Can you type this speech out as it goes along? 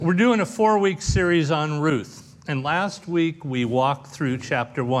We're doing a 4-week series on Ruth, and last week we walked through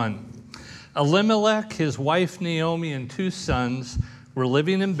chapter 1. Elimelech, his wife Naomi, and 2 sons were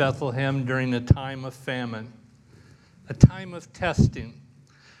living in Bethlehem during a time of famine, a time of testing.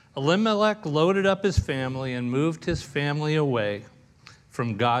 Elimelech loaded up his family and moved his family away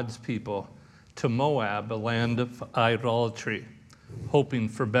from God's people to Moab, a land of idolatry, hoping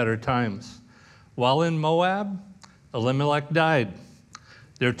for better times. While in Moab, Elimelech died.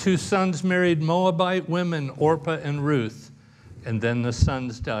 Their 2 sons married Moabite women, Orpah and Ruth, and then the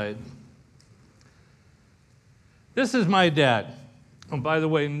sons died. This is my dad. Oh, by the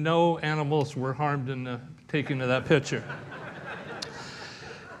way, no animals were harmed in the taking of that picture.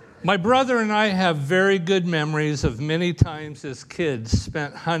 My brother and I have very good memories of many times as kids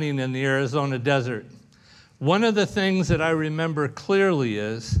spent hunting in the Arizona desert. One of the things that I remember clearly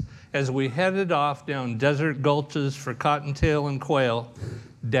is, as we headed off down desert gulches for cottontail and quail,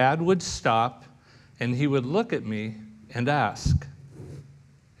 Dad would stop and he would look at me and ask,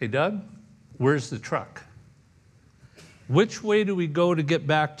 "Hey, Doug, where's the truck? Which way do we go to get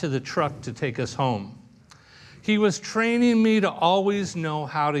back to the truck to take us home?" He was training me to always know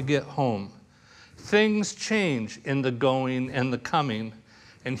how to get home. Things change in the going and the coming,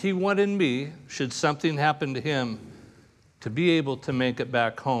 and he wanted me, should something happen to him, to be able to make it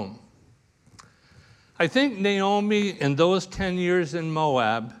back home. I think Naomi, in those 10 years in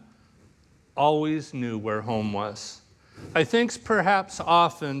Moab, always knew where home was. I think perhaps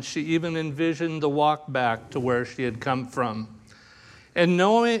often she even envisioned the walk back to where she had come from. And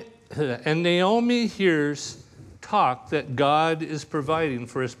Naomi hears talk that God is providing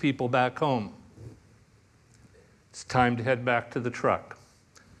for his people back home. It's time to head back to the truck.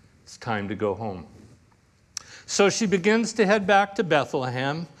 It's time to go home. So she begins to head back to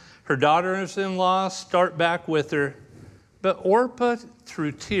Bethlehem. Her daughters-in-law start back with her, but Orpah,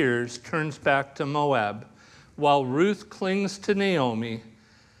 through tears, turns back to Moab, while Ruth clings to Naomi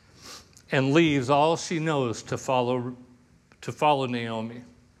and leaves all she knows to follow Naomi,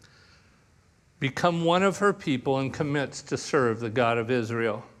 become one of her people, and commits to serve the God of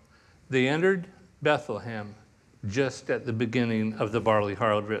Israel. They entered Bethlehem just at the beginning of the barley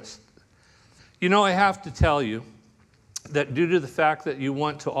harvest. You know, I have to tell you that due to the fact that you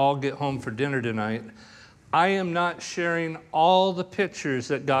want to all get home for dinner tonight, I am not sharing all the pictures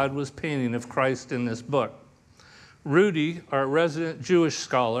that God was painting of Christ in this book. Rudy, our resident Jewish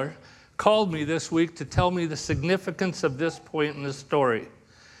scholar, called me this week to tell me the significance of this point in the story.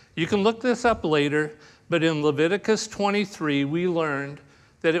 You can look this up later, but in Leviticus 23, we learned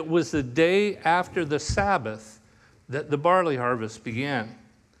that it was the day after the Sabbath that the barley harvest began.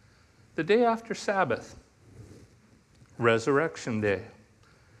 The day after Sabbath. Resurrection Day,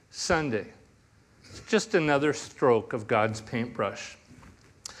 Sunday. It's just another stroke of God's paintbrush.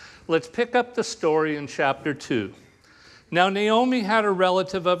 Let's pick up the story in chapter 2. Now Naomi had a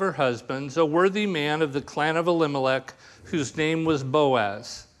relative of her husband's, a worthy man of the clan of Elimelech, whose name was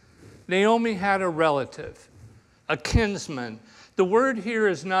Boaz. Naomi had a relative, a kinsman. The word here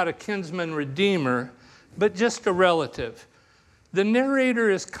is not a kinsman redeemer, but just a relative. The narrator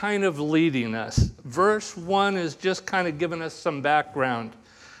is kind of leading us. Verse 1 is just kind of giving us some background.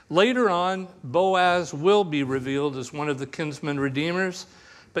 Later on, Boaz will be revealed as one of the kinsman redeemers,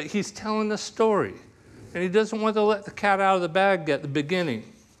 but he's telling a story, and he doesn't want to let the cat out of the bag at the beginning.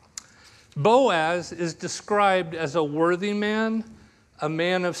 Boaz is described as a worthy man, a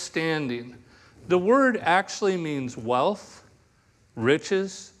man of standing. The word actually means wealth,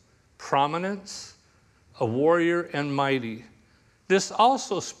 riches, prominence, a warrior, and mighty. This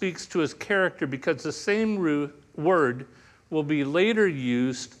also speaks to his character because the same word will be later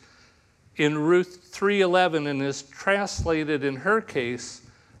used in Ruth 3:11 and is translated in her case,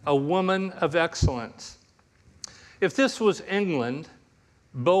 a woman of excellence. If this was England,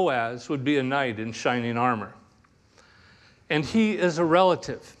 Boaz would be a knight in shining armor. And he is a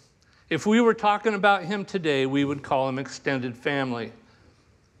relative. If we were talking about him today, we would call him extended family.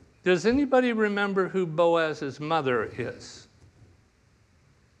 Does anybody remember who Boaz's mother is?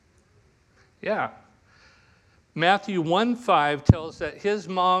 Yeah. Matthew 1:5 tells that his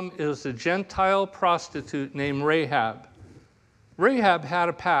mom is a Gentile prostitute named Rahab. Rahab had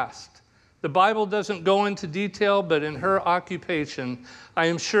a past. The Bible doesn't go into detail, but in her occupation, I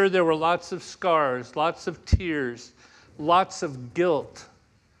am sure there were lots of scars, lots of tears, lots of guilt.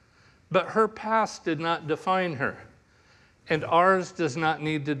 But her past did not define her, and ours does not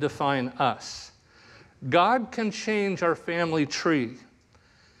need to define us. God can change our family tree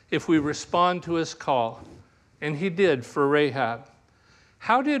if we respond to his call, and he did for Rahab.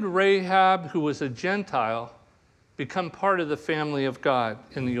 How did Rahab, who was a Gentile, become part of the family of God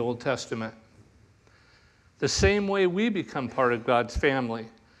in the Old Testament. The same way we become part of God's family.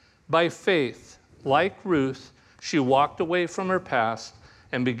 By faith, like Ruth, she walked away from her past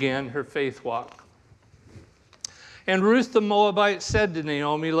and began her faith walk. And Ruth the Moabite said to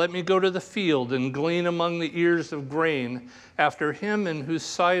Naomi, "Let me go to the field and glean among the ears of grain after him in whose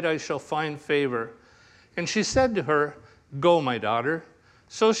sight I shall find favor." And she said to her, "Go, my daughter."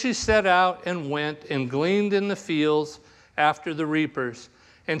 So she set out and went and gleaned in the fields after the reapers.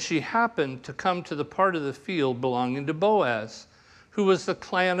 And she happened to come to the part of the field belonging to Boaz, who was the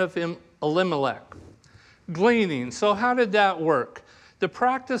clan of Elimelech. Gleaning. So how did that work? The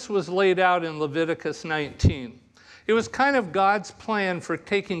practice was laid out in Leviticus 19. It was kind of God's plan for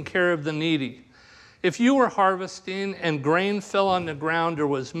taking care of the needy. If you were harvesting and grain fell on the ground or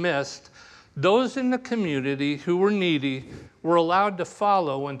was missed, those in the community who were needy were allowed to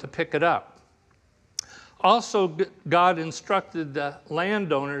follow and to pick it up. Also, God instructed the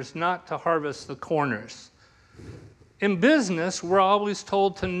landowners not to harvest the corners. In business, we're always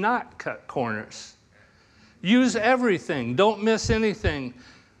told to not cut corners. Use everything, don't miss anything.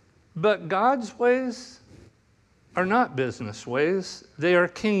 But God's ways are not business ways, they are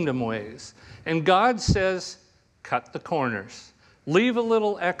kingdom ways. And God says, cut the corners. Leave a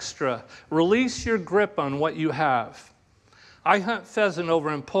little extra. Release your grip on what you have. I hunt pheasant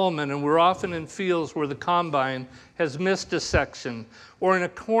over in Pullman, and we're often in fields where the combine has missed a section, or in a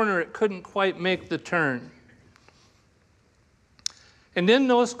corner it couldn't quite make the turn. And in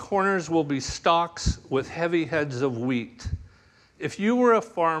those corners will be stalks with heavy heads of wheat. If you were a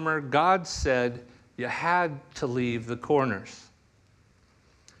farmer, God said you had to leave the corners.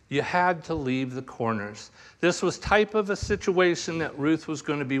 You had to leave the corners. This was type of a situation that Ruth was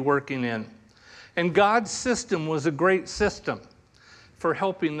going to be working in. And God's system was a great system for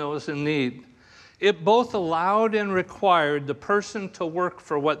helping those in need. It both allowed and required the person to work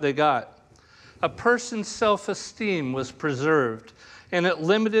for what they got. A person's self-esteem was preserved, and it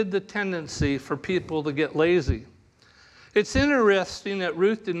limited the tendency for people to get lazy. It's interesting that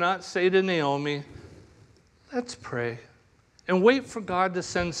Ruth did not say to Naomi, "Let's pray and wait for God to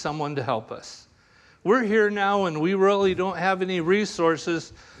send someone to help us. We're here now and we really don't have any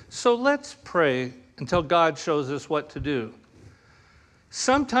resources, so let's pray until God shows us what to do."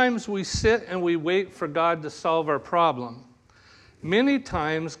 Sometimes we sit and we wait for God to solve our problem. Many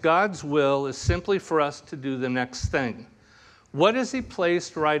times God's will is simply for us to do the next thing. What has He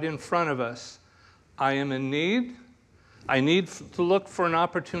placed right in front of us? I am in need. I need to look for an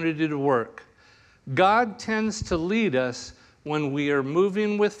opportunity to work. God tends to lead us when we are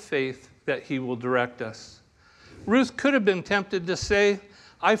moving with faith that He will direct us. Ruth could have been tempted to say,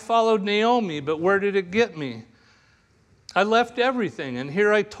 "I followed Naomi, but where did it get me? I left everything, and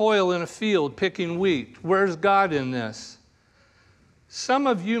here I toil in a field picking wheat. Where's God in this?" Some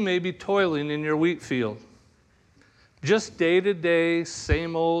of you may be toiling in your wheat field, just day to day,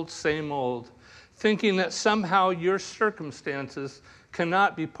 same old, thinking that somehow your circumstances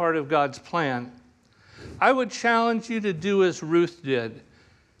cannot be part of God's plan. I would challenge you to do as Ruth did.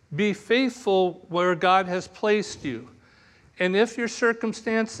 Be faithful where God has placed you. And if your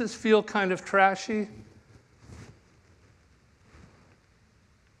circumstances feel kind of trashy,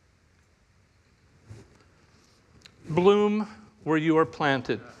 bloom where you are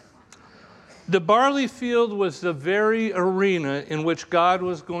planted. The barley field was the very arena in which God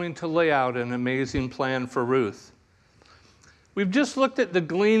was going to lay out an amazing plan for Ruth. We've just looked at the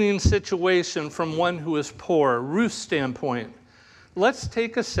gleaning situation from one who is poor, Ruth's standpoint. Let's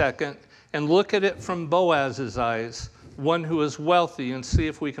take a second and look at it from Boaz's eyes, one who is wealthy, and see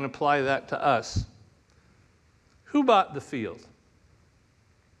if we can apply that to us. Who bought the field?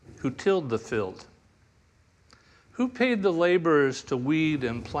 Who tilled the field? Who paid the laborers to weed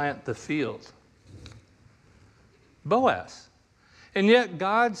and plant the field? Boaz. And yet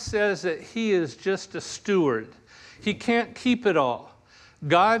God says that he is just a steward. He can't keep it all.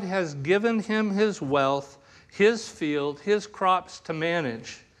 God has given him his wealth, his field, his crops to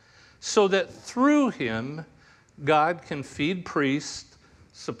manage, so that through him, God can feed priests,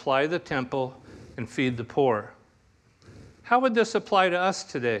 supply the temple, and feed the poor. How would this apply to us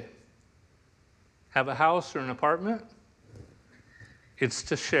today? Have a house or an apartment? It's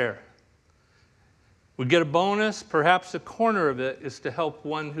to share. We get a bonus, perhaps a corner of it is to help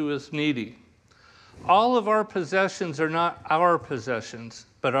one who is needy. All of our possessions are not our possessions,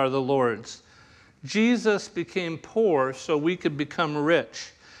 but are the Lord's. Jesus became poor so we could become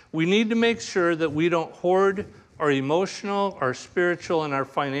rich. We need to make sure that we don't hoard our emotional, our spiritual, and our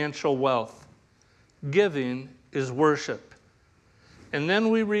financial wealth. Giving is worship. And then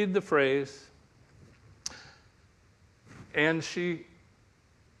we read the phrase, And she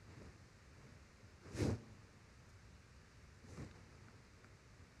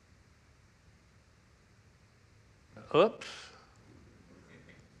oops,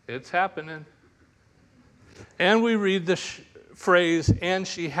 it's happening. And we read the phrase, and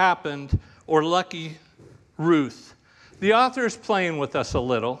she happened, or lucky Ruth. The author is playing with us a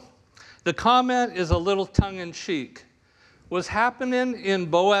little. The comment is a little tongue-in-cheek. Was happening in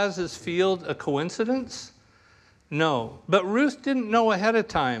Boaz's field a coincidence? No. But Ruth didn't know ahead of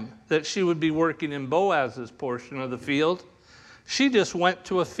time that she would be working in Boaz's portion of the field. She just went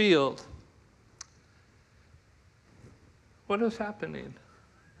to a field. What is happening?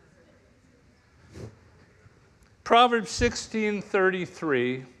 Proverbs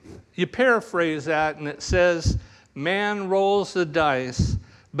 16:33, you paraphrase that and it says, man rolls the dice,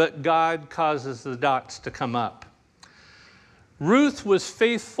 but God causes the dots to come up. Ruth was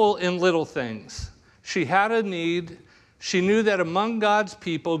faithful in little things. She had a need. She knew that among God's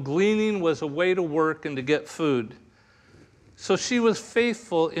people, gleaning was a way to work and to get food. So she was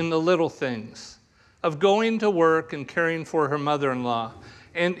faithful in the little things of going to work and caring for her mother-in-law.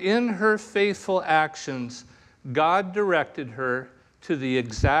 And in her faithful actions, God directed her to the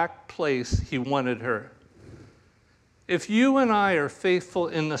exact place he wanted her. If you and I are faithful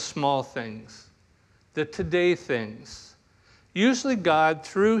in the small things, the today things, usually God,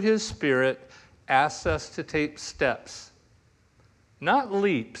 through his Spirit, asks us to take steps. Not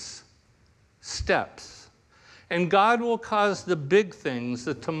leaps, steps. And God will cause the big things,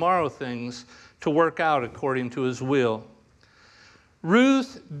 the tomorrow things, to work out according to his will.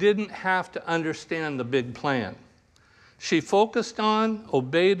 Ruth didn't have to understand the big plan. She focused on,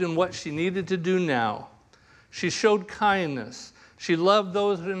 obeyed in what she needed to do now. She showed kindness. She loved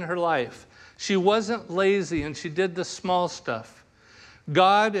those in her life. She wasn't lazy and she did the small stuff.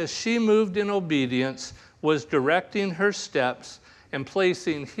 God, as she moved in obedience, was directing her steps and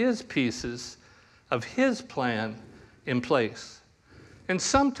placing his pieces of his plan in place. And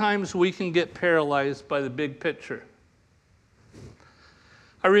sometimes we can get paralyzed by the big picture.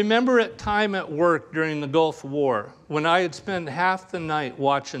 I remember a time at work during the Gulf War when I had spent half the night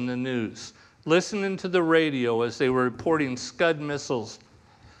watching the news, listening to the radio as they were reporting Scud missiles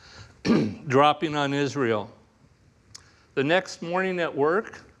dropping on Israel. The next morning at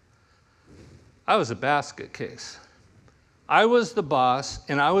work, I was a basket case. I was the boss,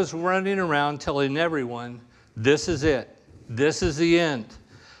 and I was running around telling everyone, this is it. This is the end.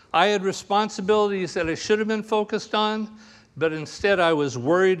 I had responsibilities that I should have been focused on, but instead I was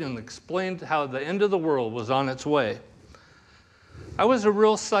worried and explained how the end of the world was on its way. I was a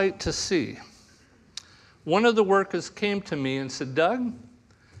real sight to see. One of the workers came to me and said, Doug,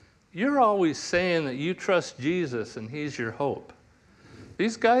 you're always saying that you trust Jesus and he's your hope.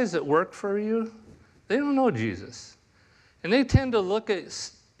 These guys that work for you, they don't know Jesus. And they tend to look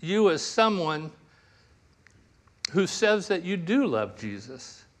at you as someone who says that you do love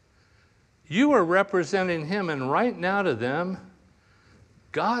Jesus. You are representing him, and right now to them,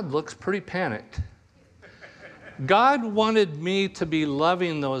 God looks pretty panicked. God wanted me to be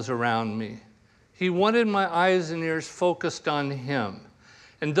loving those around me. He wanted my eyes and ears focused on him.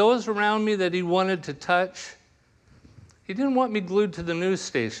 And those around me that he wanted to touch, he didn't want me glued to the news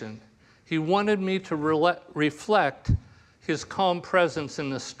station. He wanted me to reflect his calm presence in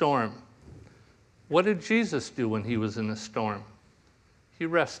the storm. What did Jesus do when he was in the storm? He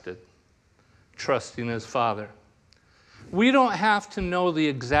rested, trusting his Father. We don't have to know the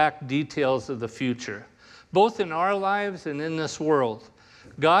exact details of the future, both in our lives and in this world.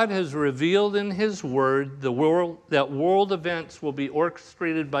 God has revealed in his word that world events will be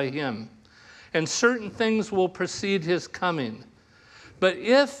orchestrated by him, and certain things will precede his coming. But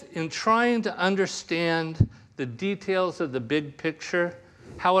if, in trying to understand the details of the big picture,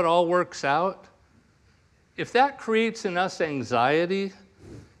 how it all works out, if that creates in us anxiety,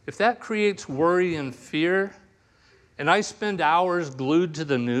 if that creates worry and fear, and I spend hours glued to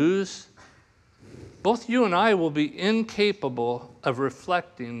the news, both you and I will be incapable of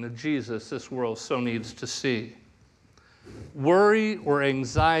reflecting the Jesus this world so needs to see. Worry or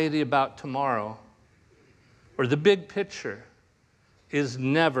anxiety about tomorrow or the big picture is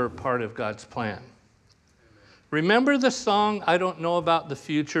never part of God's plan. Remember the song, I don't know about the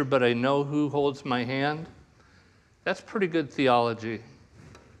future, but I know who holds my hand? That's pretty good theology.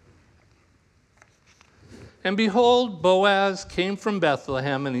 And behold, Boaz came from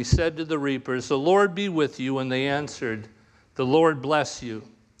Bethlehem, and he said to the reapers, the Lord be with you. And they answered, the Lord bless you.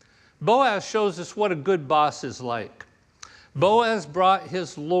 Boaz shows us what a good boss is like. Boaz brought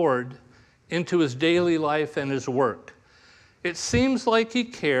his Lord into his daily life and his work. It seems like he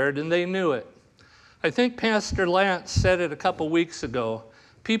cared, and they knew it. I think Pastor Lance said it a couple weeks ago.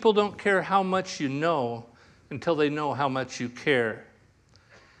 People don't care how much you know until they know how much you care.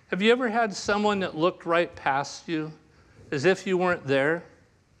 Have you ever had someone that looked right past you as if you weren't there?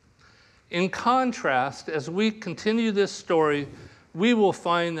 In contrast, as we continue this story, we will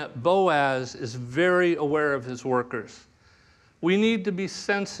find that Boaz is very aware of his workers. We need to be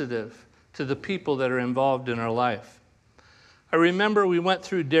sensitive to the people that are involved in our life. I remember we went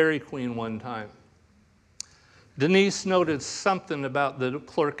through Dairy Queen one time. Denise noted something about the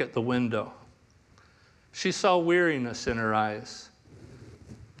clerk at the window. She saw weariness in her eyes.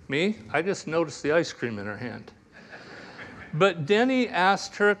 Me? I just noticed the ice cream in her hand. But Denny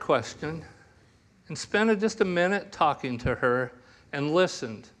asked her a question and spent just a minute talking to her and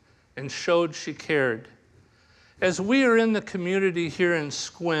listened and showed she cared. As we are in the community here in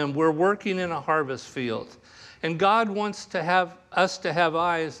Sequim, we're working in a harvest field, and God wants to have us to have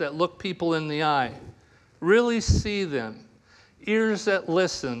eyes that look people in the eye, really see them, ears that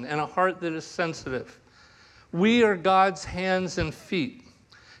listen, and a heart that is sensitive. We are God's hands and feet.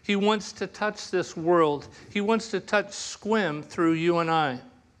 He wants to touch this world. He wants to touch Sequim through you and I.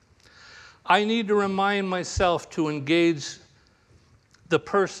 I need to remind myself to engage the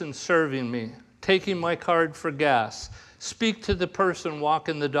person serving me, taking my card for gas, speak to the person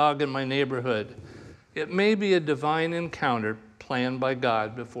walking the dog in my neighborhood. It may be a divine encounter planned by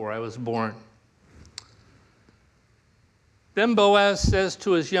God before I was born. Then Boaz says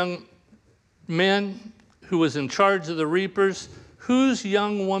to his young men who was in charge of the reapers, "Whose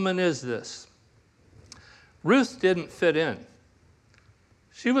young woman is this?" Ruth didn't fit in.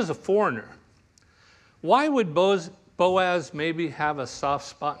 She was a foreigner. Why would Boaz maybe have a soft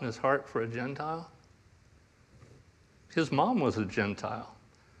spot in his heart for a Gentile? His mom was a Gentile.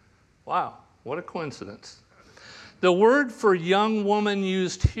 Wow, what a coincidence. The word for young woman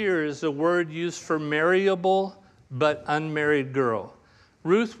used here is a word used for marriable but unmarried girl.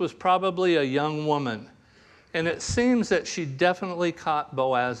 Ruth was probably a young woman, and it seems that she definitely caught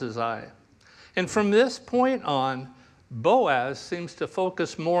Boaz's eye. And from this point on, Boaz seems to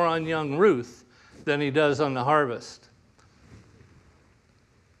focus more on young Ruth than he does on the harvest.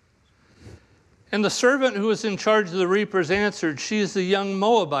 And the servant who was in charge of the reapers answered, "She is the young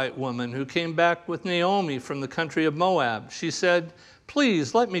Moabite woman who came back with Naomi from the country of Moab." She said,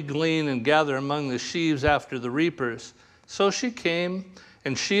 "Please let me glean and gather among the sheaves after the reapers." So she came,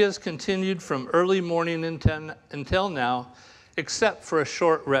 and she has continued from early morning until now, except for a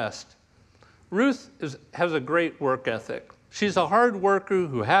short rest. Ruth has a great work ethic. She's a hard worker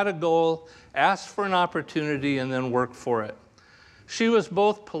who had a goal, asked for an opportunity, and then worked for it. She was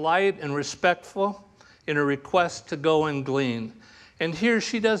both polite and respectful in her request to go and glean. And here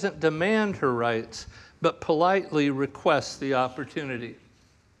she doesn't demand her rights, but politely requests the opportunity.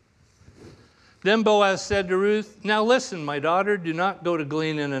 Then Boaz said to Ruth, "Now listen, my daughter, do not go to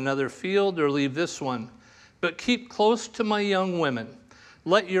glean in another field or leave this one, but keep close to my young women.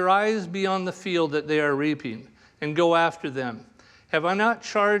 Let your eyes be on the field that they are reaping, and go after them. Have I not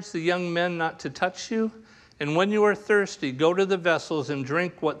charged the young men not to touch you? And when you are thirsty, go to the vessels and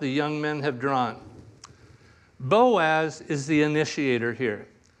drink what the young men have drawn." Boaz is the initiator here.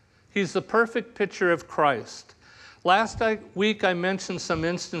 He's the perfect picture of Christ. Last week I mentioned some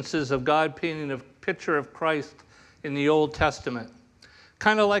instances of God painting a picture of Christ in the Old Testament,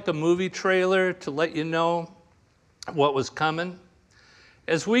 kind of like a movie trailer to let you know what was coming.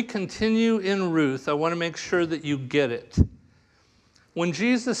 As we continue in Ruth, I want to make sure that you get it. When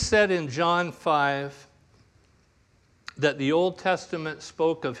Jesus said in John 5 that the Old Testament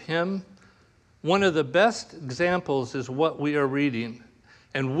spoke of him, one of the best examples is what we are reading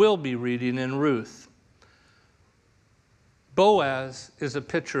and will be reading in Ruth. Boaz is a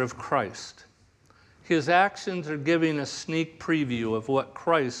picture of Christ. His actions are giving a sneak preview of what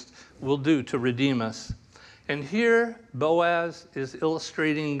Christ will do to redeem us. And here, Boaz is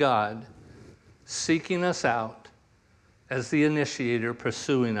illustrating God seeking us out as the initiator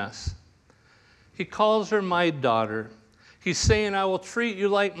pursuing us. He calls her my daughter. He's saying, "I will treat you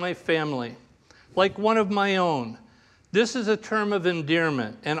like my family, like one of my own." This is a term of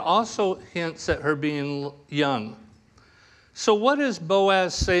endearment and also hints at her being young. So what is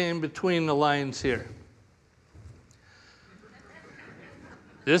Boaz saying between the lines here?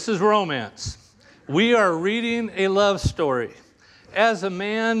 This is romance. We are reading a love story. As a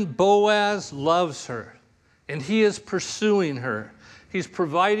man, Boaz loves her, and he is pursuing her. He's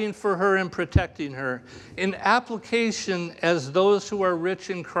providing for her and protecting her. In application, as those who are rich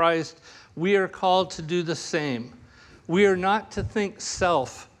in Christ, we are called to do the same. We are not to think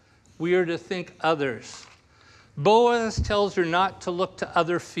self. We are to think others. Boaz tells her not to look to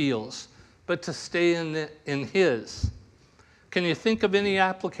other fields, but to stay in his. Can you think of any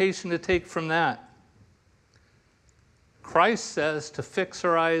application to take from that? Christ says to fix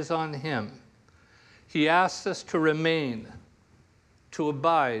our eyes on him. He asks us to remain, to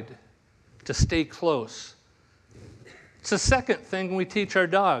abide, to stay close. It's the second thing we teach our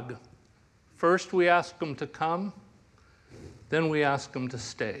dog. First, we ask him to come, then we ask him to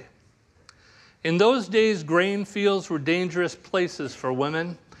stay. In those days, grain fields were dangerous places for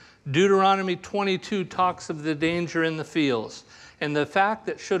women. Deuteronomy 22 talks of the danger in the fields, and the fact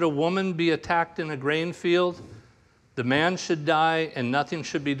that should a woman be attacked in a grain field, the man should die and nothing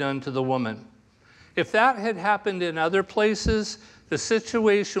should be done to the woman. If that had happened in other places, the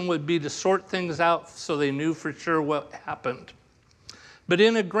situation would be to sort things out so they knew for sure what happened. But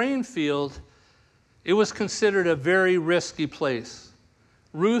in a grain field, it was considered a very risky place.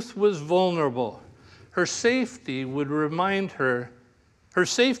 Ruth was vulnerable. Her safety would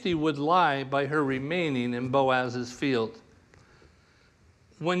lie by her remaining in Boaz's field.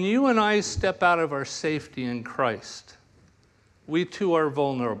 When you and I step out of our safety in Christ, we too are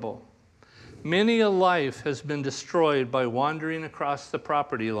vulnerable. Many a life has been destroyed by wandering across the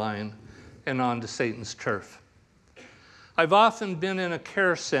property line and onto Satan's turf. I've often been in a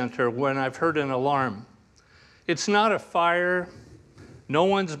care center when I've heard an alarm. It's not a fire, no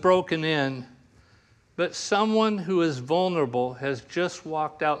one's broken in, but someone who is vulnerable has just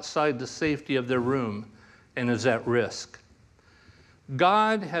walked outside the safety of their room and is at risk.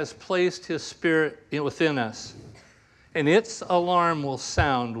 God has placed his Spirit within us, and its alarm will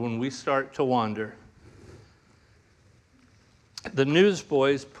sound when we start to wander. The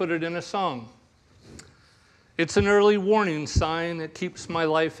Newsboys put it in a song. It's an early warning sign that keeps my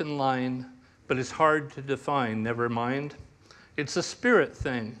life in line, but it's hard to define, never mind. It's a spirit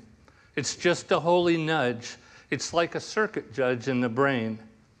thing. It's just a holy nudge. It's like a circuit judge in the brain.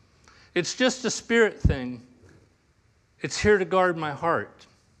 It's just a spirit thing. It's here to guard my heart.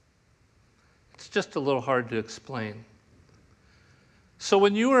 It's just a little hard to explain. So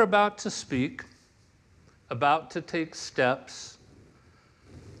when you are about to speak, about to take steps,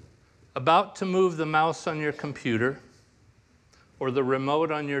 about to move the mouse on your computer or the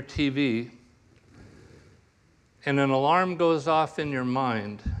remote on your TV, and an alarm goes off in your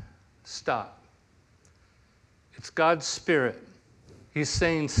mind, stop. It's God's Spirit. He's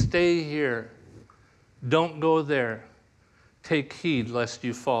saying, stay here. Don't go there. Take heed lest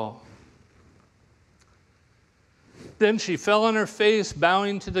you fall. Then she fell on her face,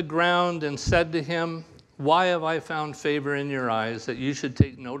 bowing to the ground, and said to him, why have I found favor in your eyes that you should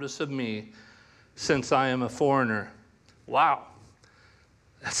take notice of me, since I am a foreigner? Wow,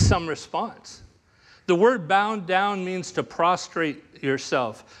 that's some response. The word bound down means to prostrate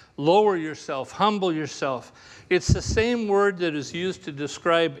yourself, lower yourself, humble yourself. It's the same word that is used to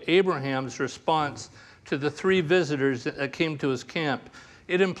describe Abraham's response to the 3 visitors that came to his camp.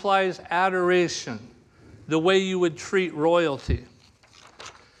 It implies adoration, the way you would treat royalty.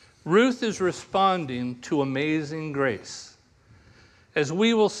 Ruth is responding to amazing grace. As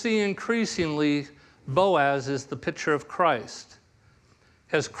we will see increasingly, Boaz is the picture of Christ.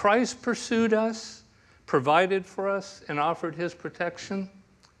 Has Christ pursued us, provided for us, and offered his protection?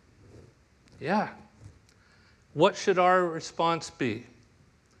 Yeah. What should our response be?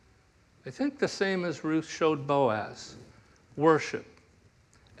 I think the same as Ruth showed Boaz: worship,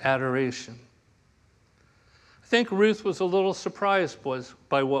 adoration. I think Ruth was a little surprised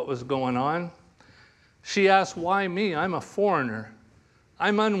by what was going on. She asked, why me? I'm a foreigner.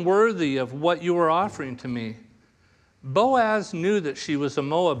 I'm unworthy of what you are offering to me. Boaz knew that she was a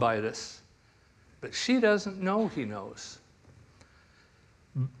Moabitess, but she doesn't know he knows.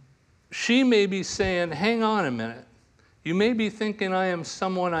 She may be saying, hang on a minute. You may be thinking I am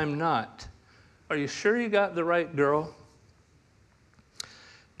someone I'm not. Are you sure you got the right girl?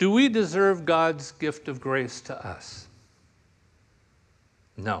 Do we deserve God's gift of grace to us?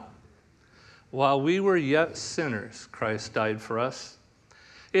 No. While we were yet sinners, Christ died for us.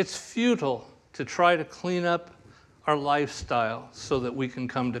 It's futile to try to clean up our lifestyle so that we can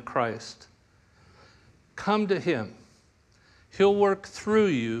come to Christ. Come to him. He'll work through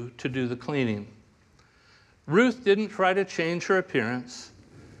you to do the cleaning. Ruth didn't try to change her appearance.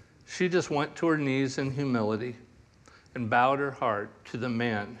 She just went to her knees in humility and bowed her heart to the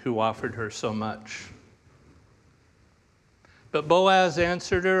man who offered her so much. But Boaz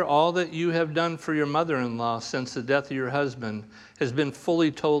answered her, all that you have done for your mother-in-law since the death of your husband has been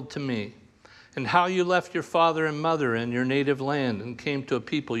fully told to me, and how you left your father and mother in your native land and came to a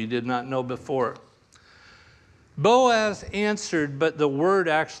people you did not know before. Boaz answered, but the word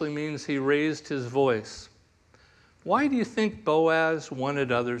actually means he raised his voice. Why do you think Boaz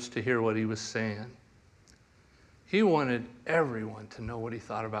wanted others to hear what he was saying? He wanted everyone to know what he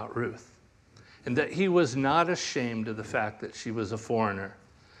thought about Ruth, and that he was not ashamed of the fact that she was a foreigner.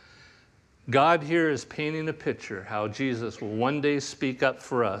 God here is painting a picture how Jesus will one day speak up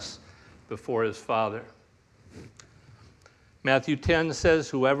for us before his Father. Matthew 10 says,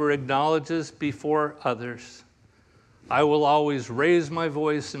 "Whoever acknowledges before others, I will always raise my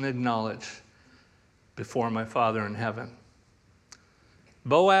voice and acknowledge before my Father in heaven."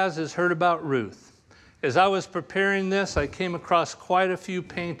 Boaz has heard about Ruth. As I was preparing this, I came across quite a few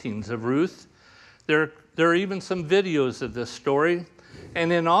paintings of Ruth. There are even some videos of this story,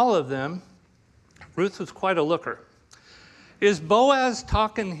 and in all of them, Ruth was quite a looker. Is Boaz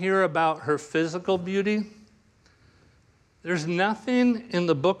talking here about her physical beauty? There's nothing in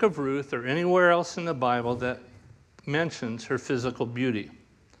the book of Ruth or anywhere else in the Bible that mentions her physical beauty.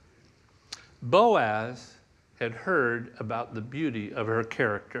 Boaz had heard about the beauty of her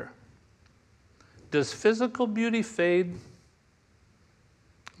character. Does physical beauty fade?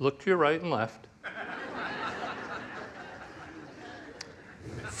 Look to your right and left.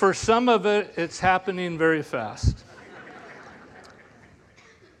 For some of it, it's happening very fast.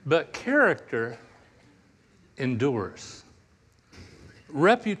 But character endures.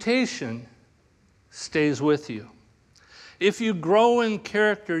 Reputation stays with you. If you grow in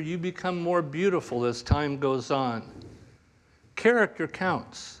character, you become more beautiful as time goes on. Character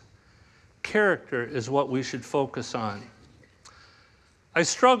counts. Character is what we should focus on. I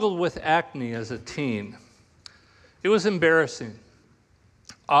struggled with acne as a teen. It was embarrassing.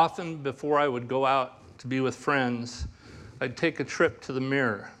 Often before I would go out to be with friends, I'd take a trip to the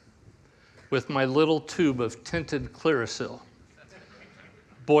mirror with my little tube of tinted Clearasil,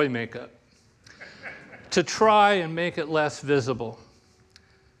 boy makeup, to try and make it less visible.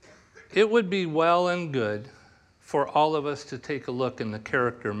 It would be well and good for all of us to take a look in the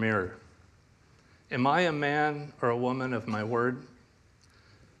character mirror. Am I a man or a woman of my word?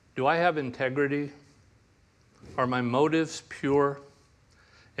 Do I have integrity? Are my motives pure?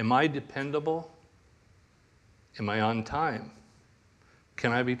 Am I dependable? Am I on time?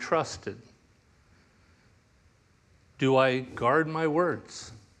 Can I be trusted? Do I guard my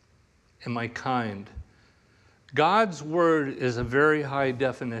words? Am I kind? God's word is a very high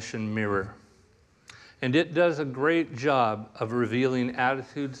definition mirror, and it does a great job of revealing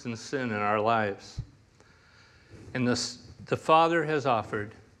attitudes and sin in our lives. And the Father has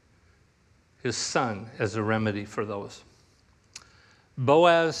offered his Son as a remedy for those.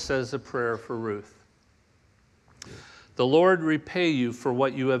 Boaz says a prayer for Ruth. The Lord repay you for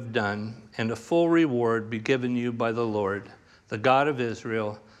what you have done, and a full reward be given you by the Lord, the God of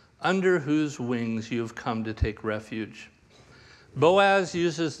Israel, under whose wings you have come to take refuge. Boaz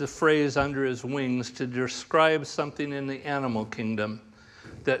uses the phrase under his wings to describe something in the animal kingdom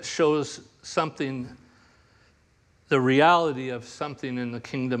that shows something, the reality of something in the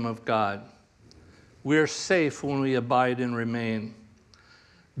kingdom of God. We are safe when we abide and remain.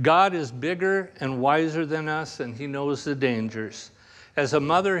 God is bigger and wiser than us, and he knows the dangers. As a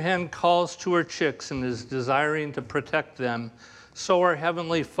mother hen calls to her chicks and is desiring to protect them, so our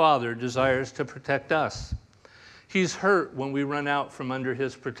Heavenly Father desires to protect us. He's hurt when we run out from under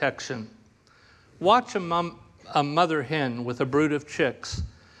his protection. Watch a mother hen with a brood of chicks.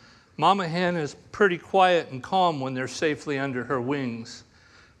 Mama hen is pretty quiet and calm when they're safely under her wings.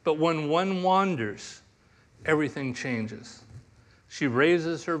 But when one wanders, everything changes. She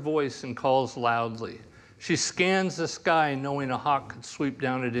raises her voice and calls loudly. She scans the sky knowing a hawk could sweep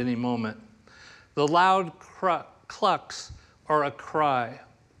down at any moment. The loud clucks are a cry,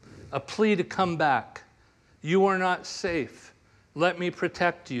 a plea to come back. You are not safe. Let me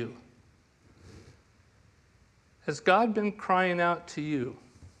protect you. Has God been crying out to you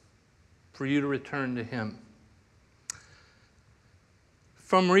for you to return to him?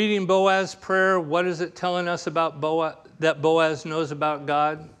 From reading Boaz's prayer, what is it telling us about that Boaz knows about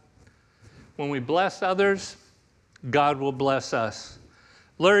God? When we bless others, God will bless us.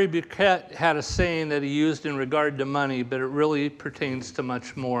 Larry Burkett had a saying that he used in regard to money, but it really pertains to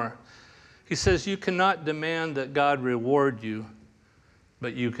much more. He says, you cannot demand that God reward you,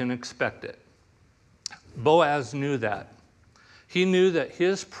 but you can expect it. Boaz knew that. He knew that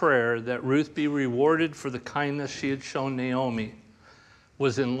his prayer that Ruth be rewarded for the kindness she had shown Naomi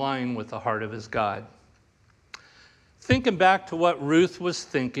was in line with the heart of his God. Thinking back to what Ruth was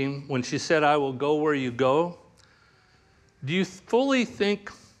thinking when she said, I will go where you go, do you think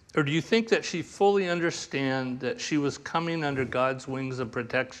that she fully understood that she was coming under God's wings of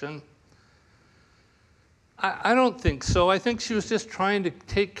protection? I don't think so. I think she was just trying to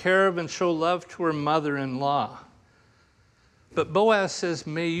take care of and show love to her mother-in-law. But Boaz says,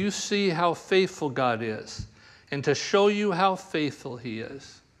 may you see how faithful God is. And to show you how faithful he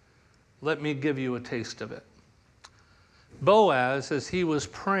is, let me give you a taste of it. Boaz, as he was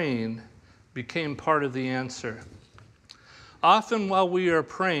praying, became part of the answer. Often while we are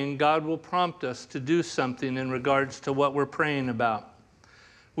praying, God will prompt us to do something in regards to what we're praying about.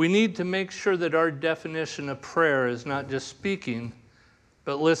 We need to make sure that our definition of prayer is not just speaking,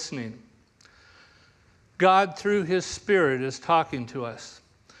 but listening. God, through his Spirit, is talking to us.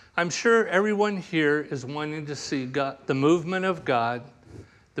 I'm sure everyone here is wanting to see God, the movement of God,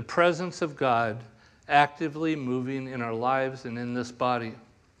 the presence of God, actively moving in our lives and in this body.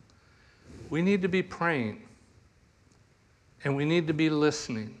 We need to be praying, and we need to be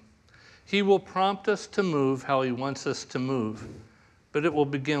listening. He will prompt us to move how he wants us to move, but it will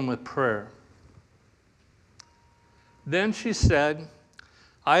begin with prayer. Then she said,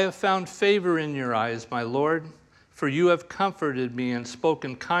 I have found favor in your eyes, my Lord, for you have comforted me and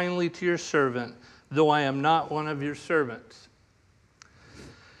spoken kindly to your servant, though I am not one of your servants.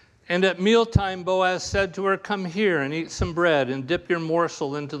 And at mealtime Boaz said to her, come here and eat some bread and dip your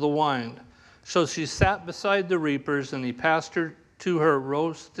morsel into the wine. So she sat beside the reapers, and he passed her to her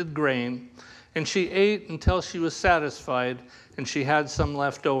roasted grain, and she ate until she was satisfied, and she had some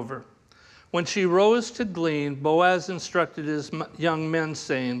left over. When she rose to glean, Boaz instructed his young men,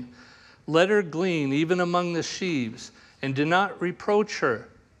 saying, let her glean even among the sheaves, and do not reproach her.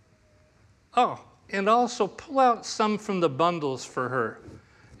 Oh, and also pull out some from the bundles for her,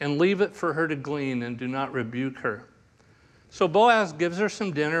 and leave it for her to glean, and do not rebuke her. So Boaz gives her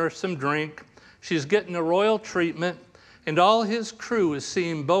some dinner, some drink. She's getting a royal treatment, and all his crew is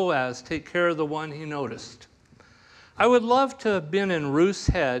seeing Boaz take care of the one he noticed. I would love to have been in Ruth's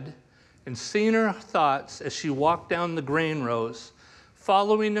head and seen her thoughts as she walked down the grain rows,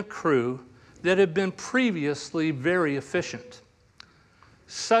 following a crew that had been previously very efficient,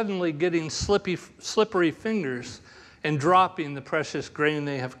 suddenly getting slippery fingers and dropping the precious grain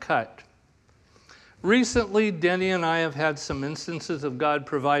they have cut. Recently, Denny and I have had some instances of God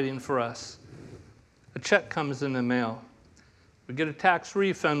providing for us. A check comes in the mail. We get a tax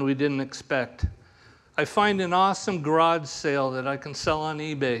refund we didn't expect. I find an awesome garage sale that I can sell on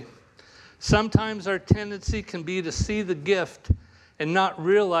eBay. Sometimes our tendency can be to see the gift and not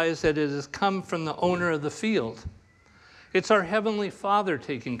realize that it has come from the owner of the field. It's our Heavenly Father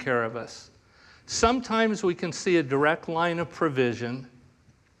taking care of us. Sometimes we can see a direct line of provision,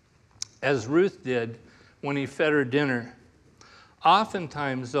 as Ruth did when he fed her dinner.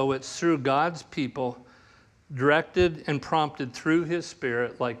 Oftentimes, though, it's through God's people, directed and prompted through his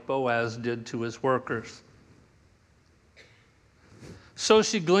Spirit, like Boaz did to his workers. So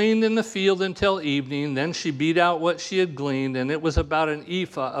she gleaned in the field until evening. Then she beat out what she had gleaned, and it was about an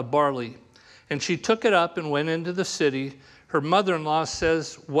ephah of barley. And she took it up and went into the city. Her mother-in-law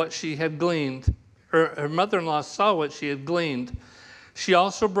says what she had gleaned. Her mother-in-law saw what she had gleaned. She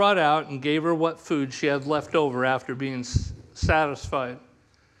also brought out and gave her what food she had left over after being satisfied.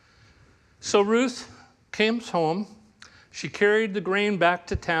 So Ruth came home. She carried the grain back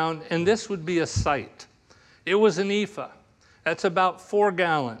to town, and this would be a sight. It was an ephah. That's about 4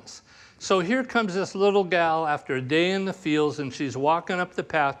 gallons. So here comes this little gal after a day in the fields, and she's walking up the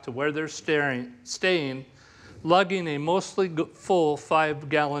path to where they're staying, lugging a mostly full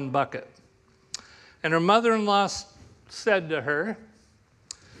 5-gallon bucket. And her mother-in-law said to her,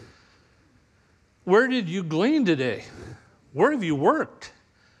 where did you glean today? Where have you worked?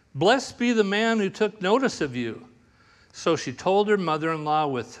 Blessed be the man who took notice of you. So she told her mother-in-law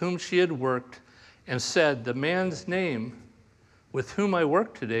with whom she had worked, and said, the man's name with whom I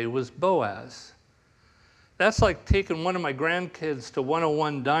worked today was Boaz. That's like taking one of my grandkids to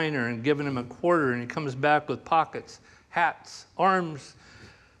 101 Diner and giving him a quarter, and he comes back with pockets, hats, arms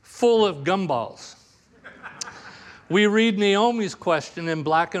full of gumballs. We read Naomi's question in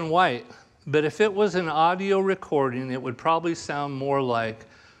black and white, but if it was an audio recording, it would probably sound more like,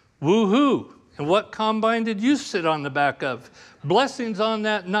 woo-hoo, and what combine did you sit on the back of? Blessings on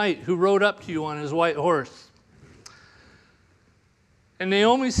that knight who rode up to you on his white horse. And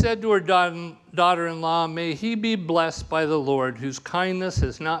Naomi said to her daughter-in-law, may he be blessed by the Lord, whose kindness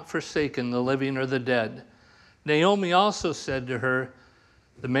has not forsaken the living or the dead. Naomi also said to her,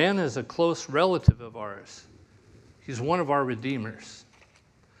 the man is a close relative of ours. He's one of our redeemers.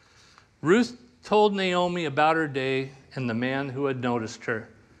 Ruth told Naomi about her day and the man who had noticed her.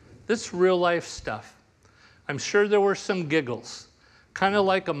 This real life stuff. I'm sure there were some giggles, kind of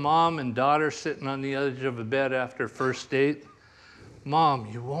like a mom and daughter sitting on the edge of a bed after first date. Mom,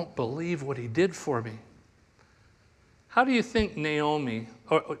 you won't believe what he did for me. How do you think Naomi,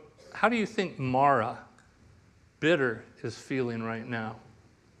 or how do you think Mara bitter is feeling right now.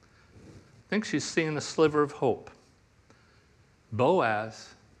 I think she's seeing a sliver of hope.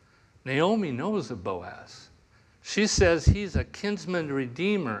 Boaz, Naomi knows of Boaz. She says he's a kinsman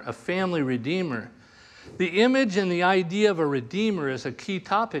redeemer, a family redeemer. The image and the idea of a redeemer is a key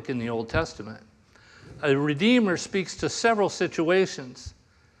topic in the Old Testament. A redeemer speaks to several situations.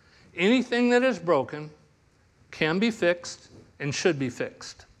 Anything that is broken can be fixed and should be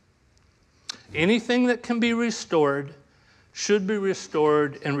fixed. Anything that can be restored should be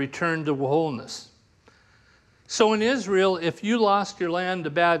restored and returned to wholeness. So in Israel, if you lost your land to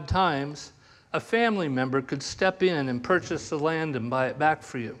bad times, a family member could step in and purchase the land and buy it back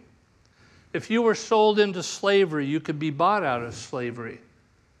for you. If you were sold into slavery, you could be bought out of slavery,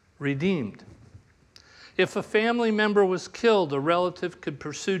 redeemed. If a family member was killed, a relative could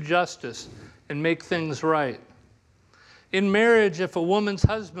pursue justice and make things right. In marriage, if a woman's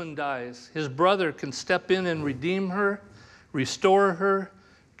husband dies, his brother can step in and redeem her, restore her,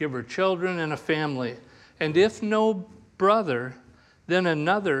 give her children and a family. And if no brother, then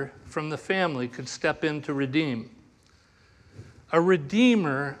another from the family could step in to redeem. A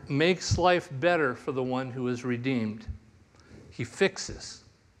redeemer makes life better for the one who is redeemed. He fixes.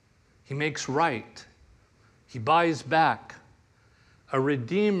 He makes right. He buys back. A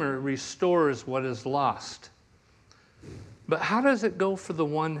redeemer restores what is lost. But how does it go for the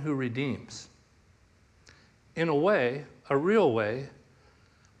one who redeems? In a way, a real way,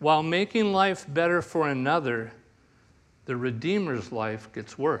 while making life better for another, the redeemer's life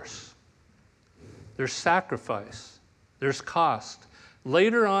gets worse. There's sacrifice. There's cost.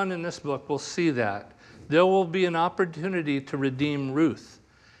 Later on in this book, we'll see that. There will be an opportunity to redeem Ruth.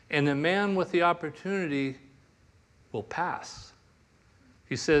 And the man with the opportunity will pass.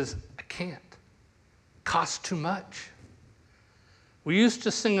 He says, I can't. It costs too much. We used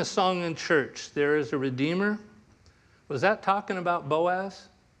to sing a song in church, There is a Redeemer. Was that talking about Boaz?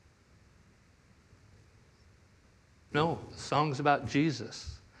 No, the song's about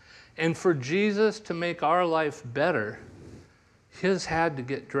Jesus. And for Jesus to make our life better, his had to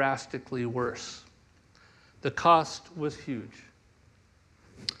get drastically worse. The cost was huge.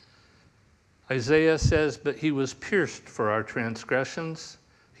 Isaiah says, but he was pierced for our transgressions.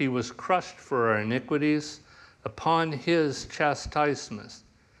 He was crushed for our iniquities. Upon his chastisement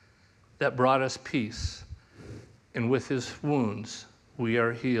that brought us peace. And with his wounds we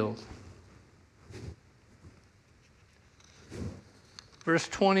are healed. Verse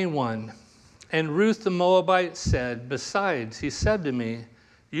 21, and Ruth the Moabite said, besides, he said to me,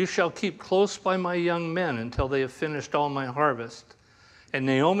 you shall keep close by my young men until they have finished all my harvest. And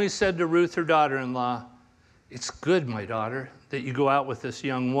Naomi said to Ruth, her daughter-in-law, it's good, my daughter, that you go out with this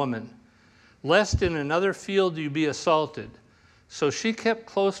young woman, lest in another field you be assaulted. So she kept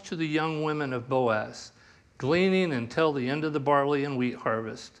close to the young women of Boaz, gleaning until the end of the barley and wheat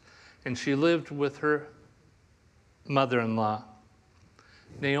harvest. And she lived with her mother-in-law.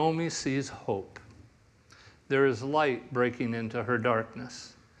 Naomi sees hope. There is light breaking into her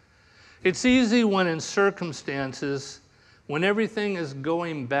darkness. It's easy when in circumstances, when everything is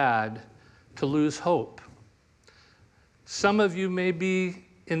going bad, to lose hope. Some of you may be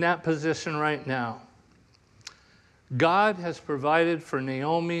in that position right now. God has provided for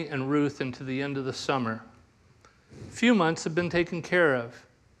Naomi and Ruth into the end of the summer. A few months have been taken care of.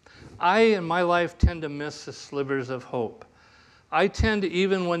 I, in my life, tend to miss the slivers of hope. I tend to,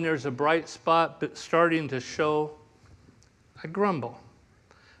 even when there's a bright spot starting to show, I grumble.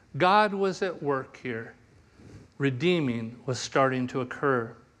 God was at work here. Redeeming was starting to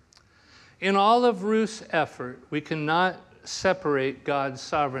occur. In all of Ruth's effort, we cannot separate God's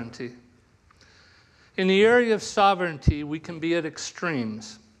sovereignty. In the area of sovereignty, we can be at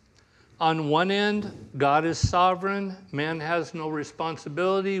extremes. On one end, God is sovereign, man has no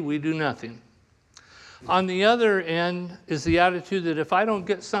responsibility, we do nothing. On the other end is the attitude that if I don't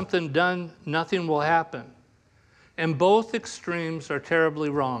get something done, nothing will happen. And both extremes are terribly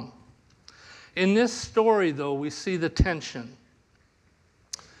wrong. In this story, though, we see the tension.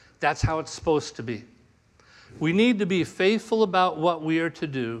 That's how it's supposed to be. We need to be faithful about what we are to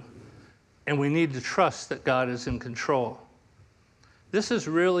do, and we need to trust that God is in control. This is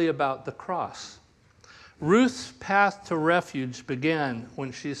really about the cross. Ruth's path to refuge began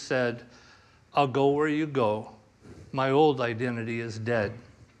when she said, I'll go where you go. My old identity is dead.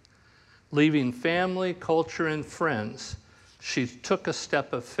 Leaving family, culture, and friends, she took a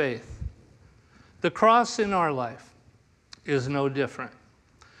step of faith. The cross in our life is no different.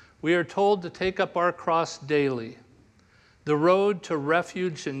 We are told to take up our cross daily. The road to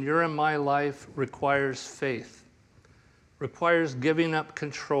refuge in your and my life requires faith, requires giving up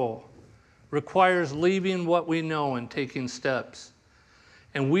control, requires leaving what we know and taking steps.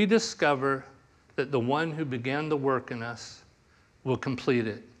 And we discover that the one who began the work in us will complete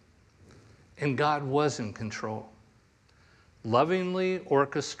it. And God was in control, lovingly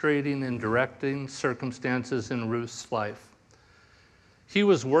orchestrating and directing circumstances in Ruth's life. He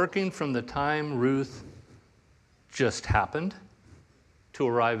was working from the time Ruth just happened to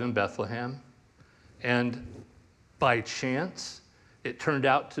arrive in Bethlehem, and by chance, it turned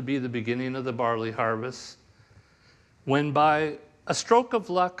out to be the beginning of the barley harvest, when by a stroke of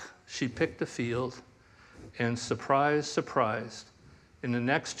luck, she picked a field, and surprise, surprise, in the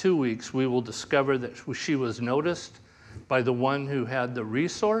next 2 weeks, we will discover that she was noticed by the one who had the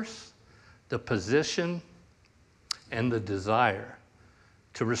resource, the position, and the desire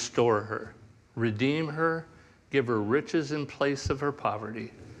to restore her, redeem her, give her riches in place of her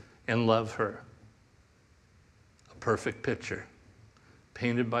poverty, and love her. A perfect picture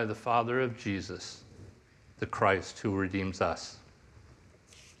painted by the Father of Jesus, the Christ who redeems us.